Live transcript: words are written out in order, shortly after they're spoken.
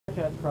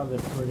That's probably a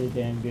pretty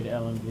damn good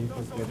LMG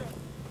for good.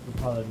 For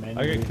probably many.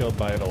 I get killed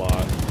by it a lot.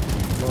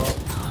 Well,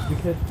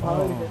 because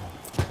probably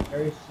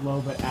very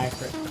slow but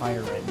accurate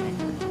fire rate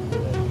makers.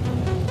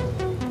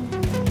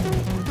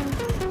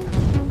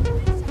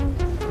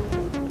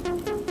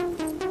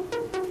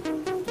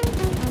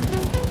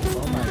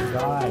 Oh my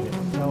god,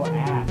 it's so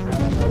ass. I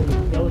don't know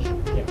who kill shit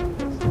with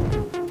this.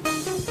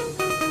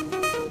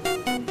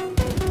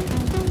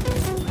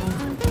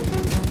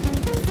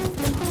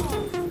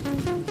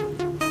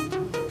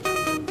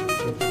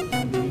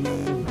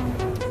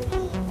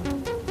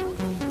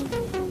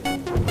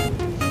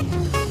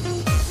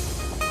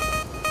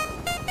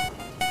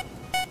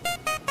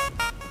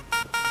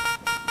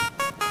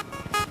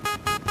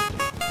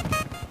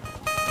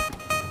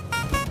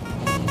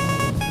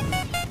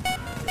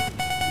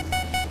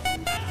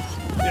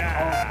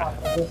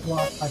 I just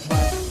lost my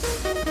class.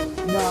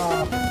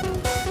 No.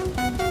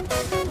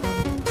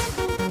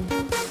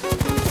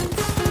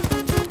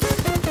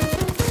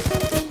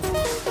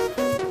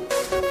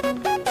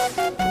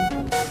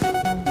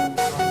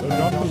 So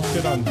drop some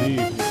shit on D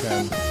if you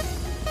can.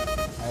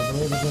 I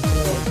believe it's just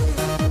good.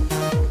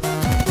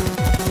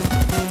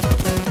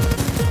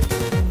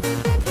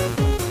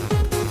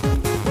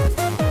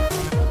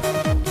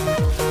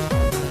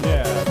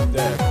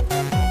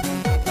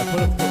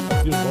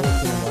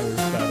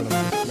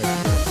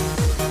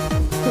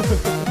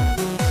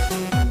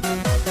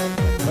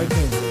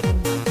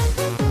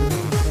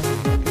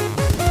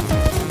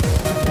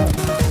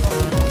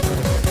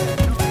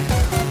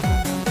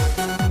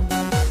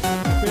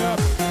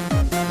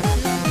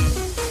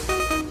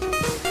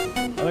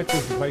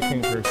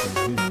 Viking person.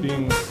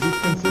 He's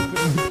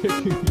consistently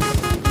picking you.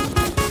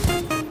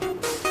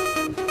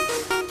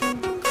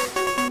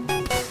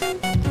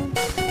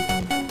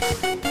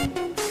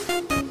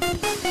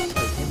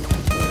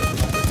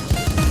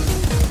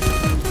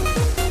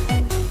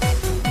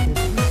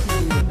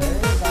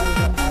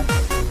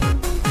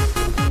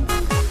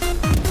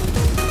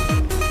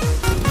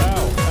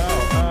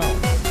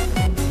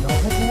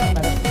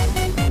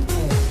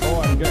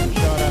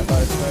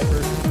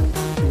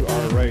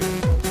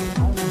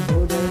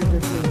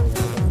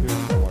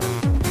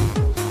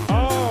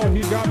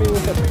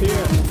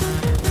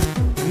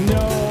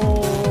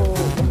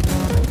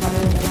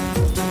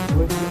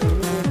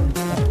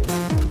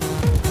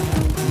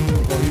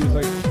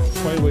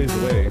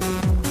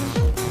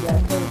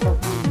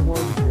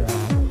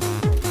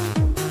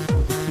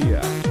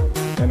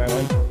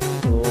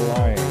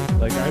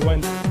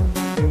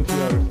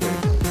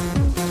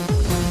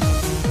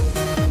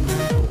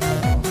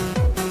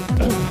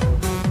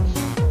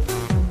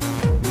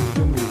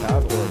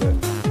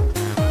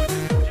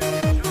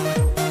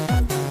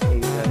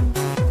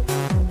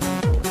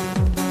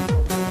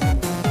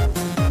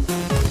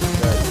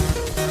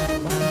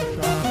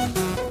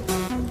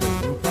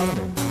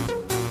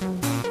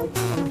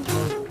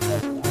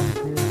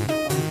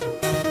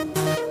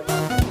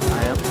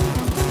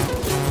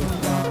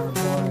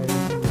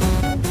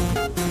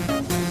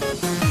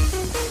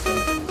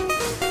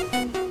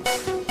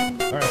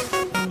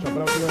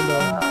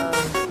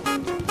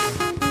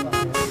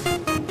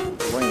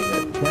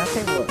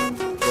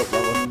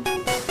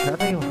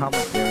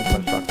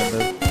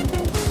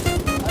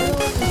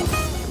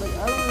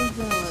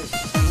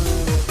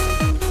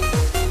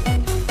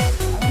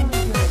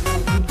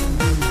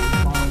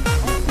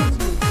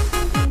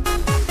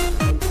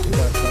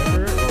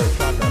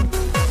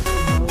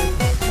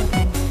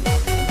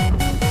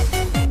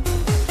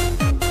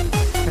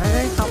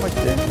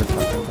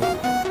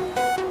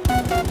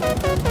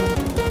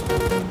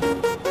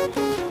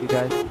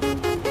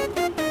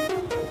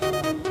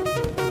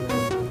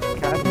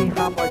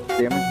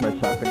 Damage my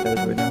shotgun does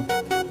right now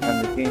on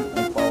this game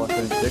on Fallout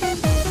 76.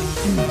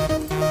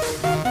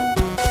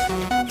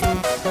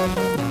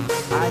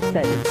 I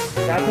said,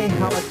 can I tell you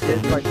how much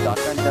damage my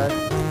shotgun does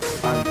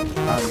on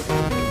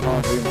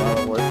Fallout 3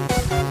 Modern Warfare?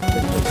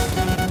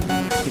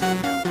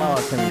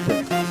 Fallout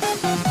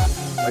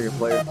 76. Like your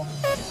player.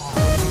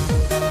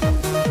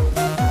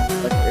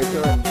 Like, is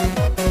there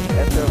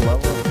a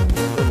level?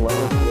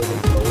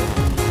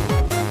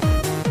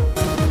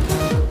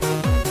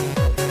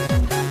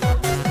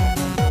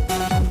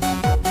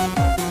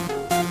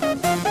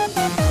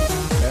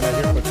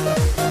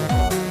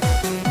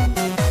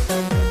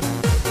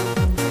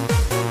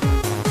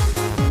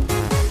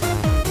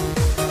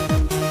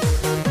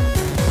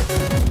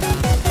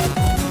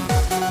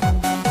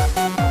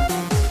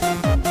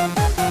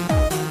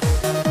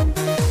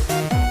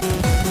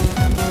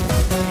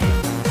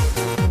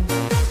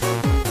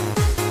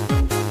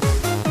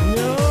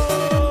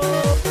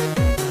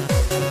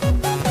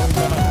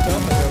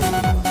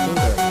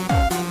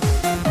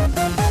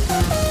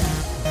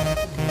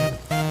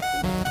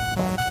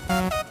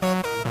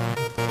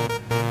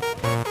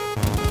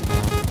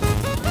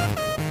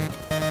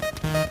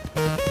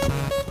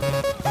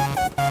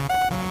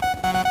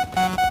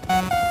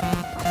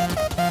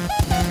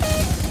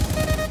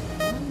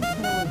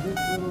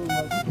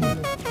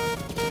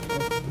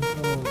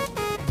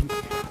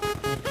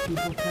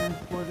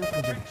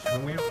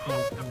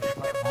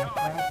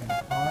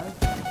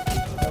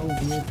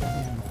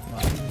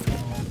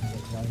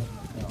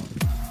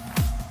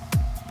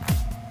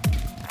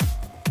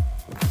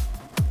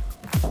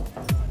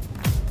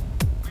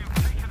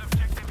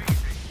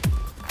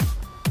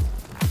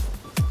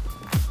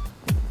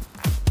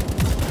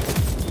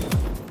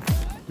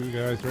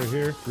 guys right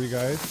here. 3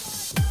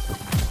 guys.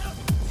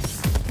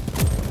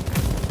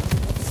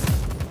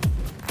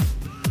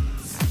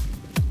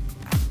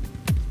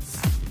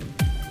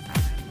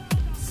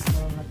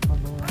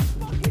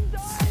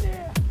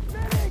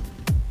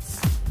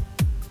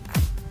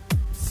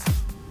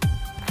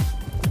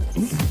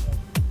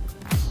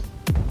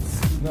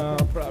 No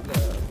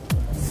problem.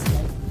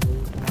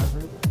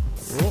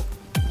 Oh.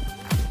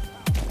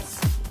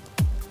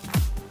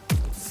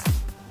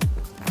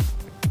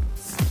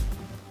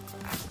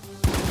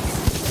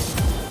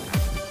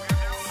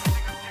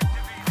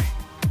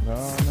 No,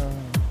 no.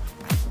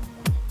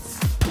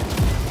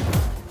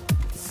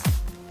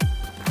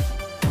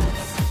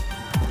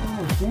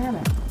 Oh, damn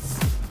it.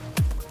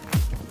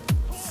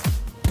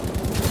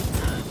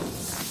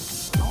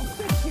 I'll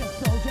fix you,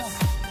 soldier.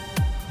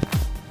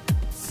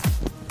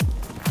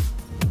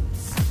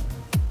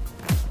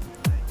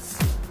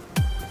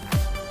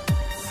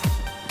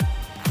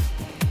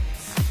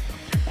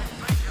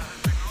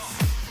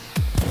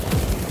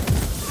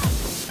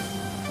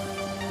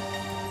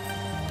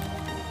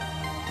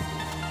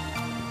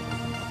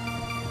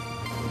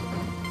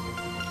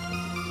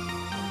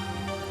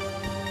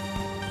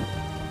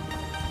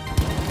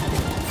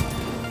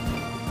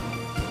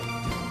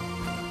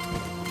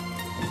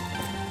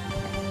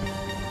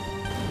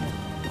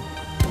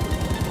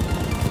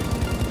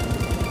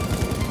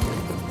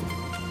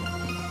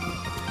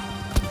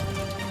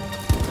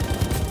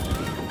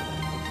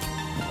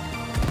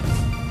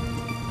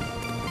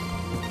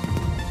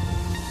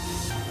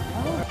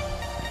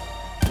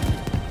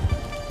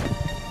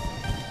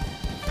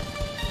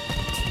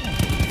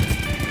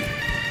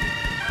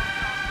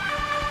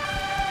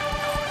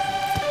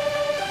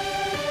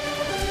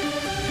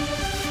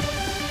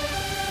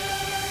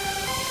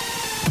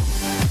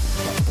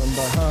 From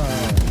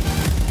behind.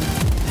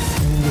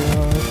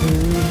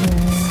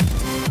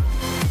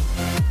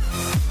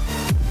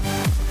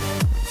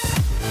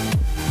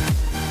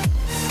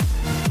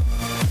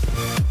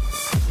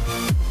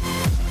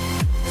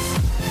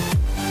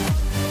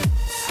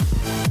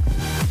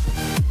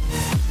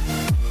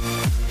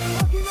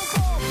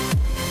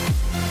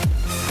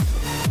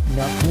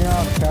 Knock me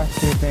off,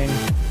 housekeeping.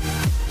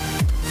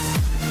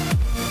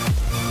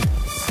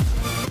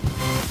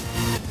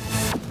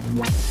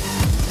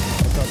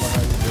 What's up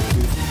behind you,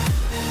 Christy?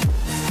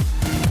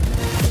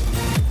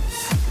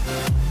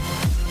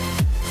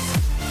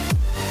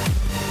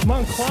 Come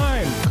on,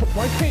 climb!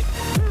 Why can't...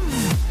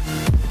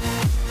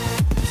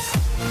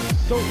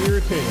 It's so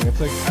irritating. It's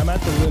like I'm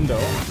at the window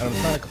and I'm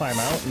trying to climb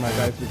out and my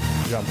guy's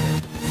just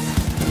jumping.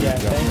 Yeah,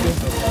 thank you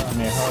for telling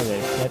me how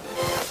they hit.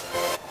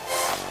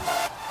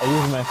 I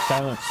use my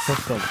silenced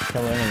pistol to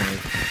kill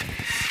enemies.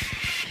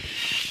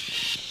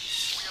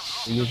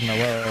 I use my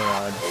weather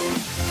rod.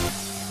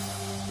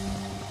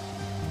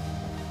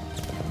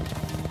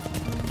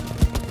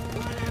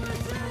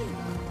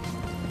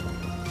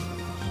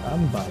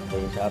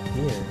 Somebody's up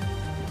here.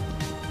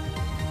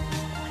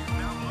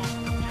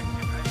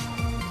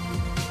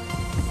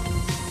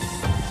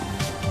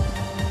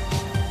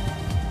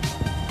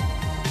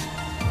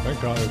 Thank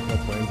God there's no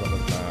planes on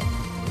this map.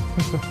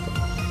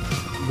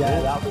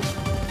 Yeah, that was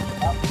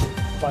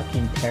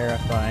fucking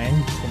terrifying.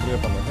 Somebody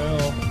up on the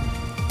hill.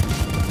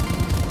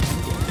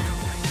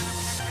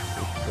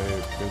 Good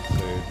save, good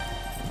save.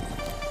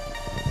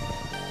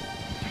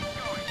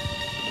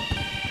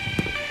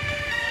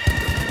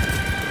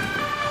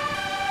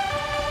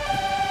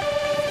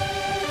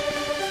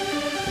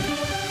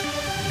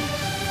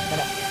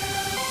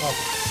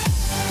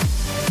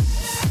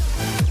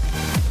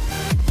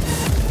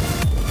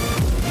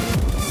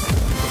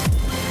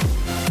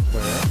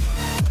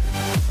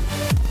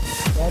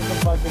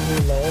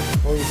 Reload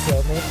before you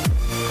killed me?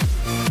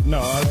 No,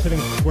 I was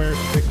hitting square to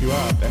pick you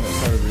up and it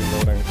started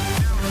reloading.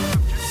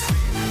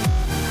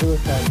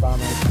 Suicide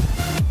bomber.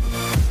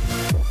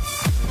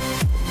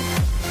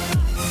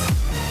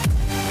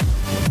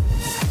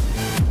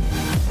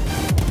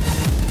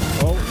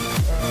 Oh,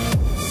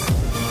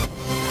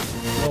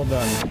 well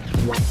done.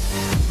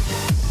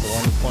 The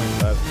 1 point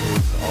that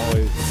is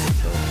always the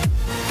picture.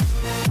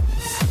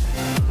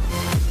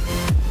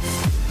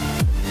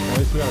 At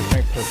least we got a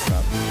tank person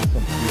up. This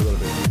one should be a little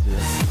bit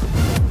easier.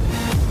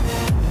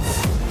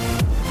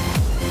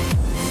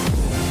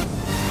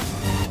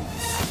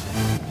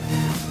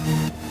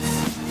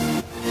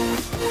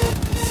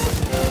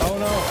 Oh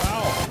no!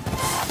 Ow!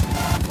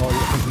 Oh,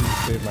 you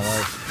saved my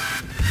life.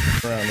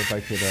 Around if I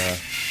could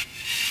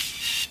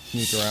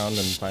sneak around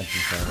and find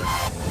some cover.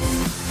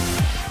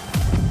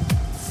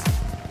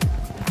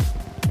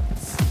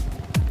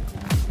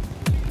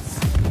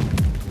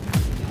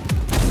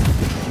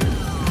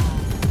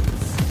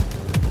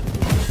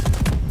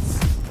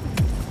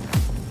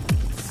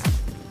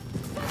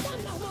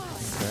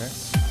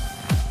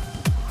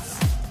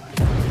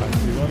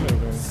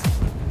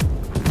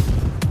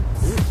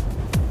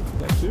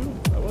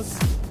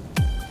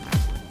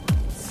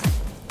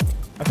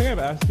 I think I've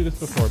asked you this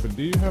before, but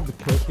do you have the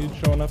kill feed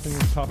showing up in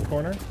the top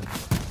corner?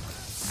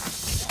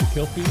 The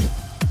kill feed?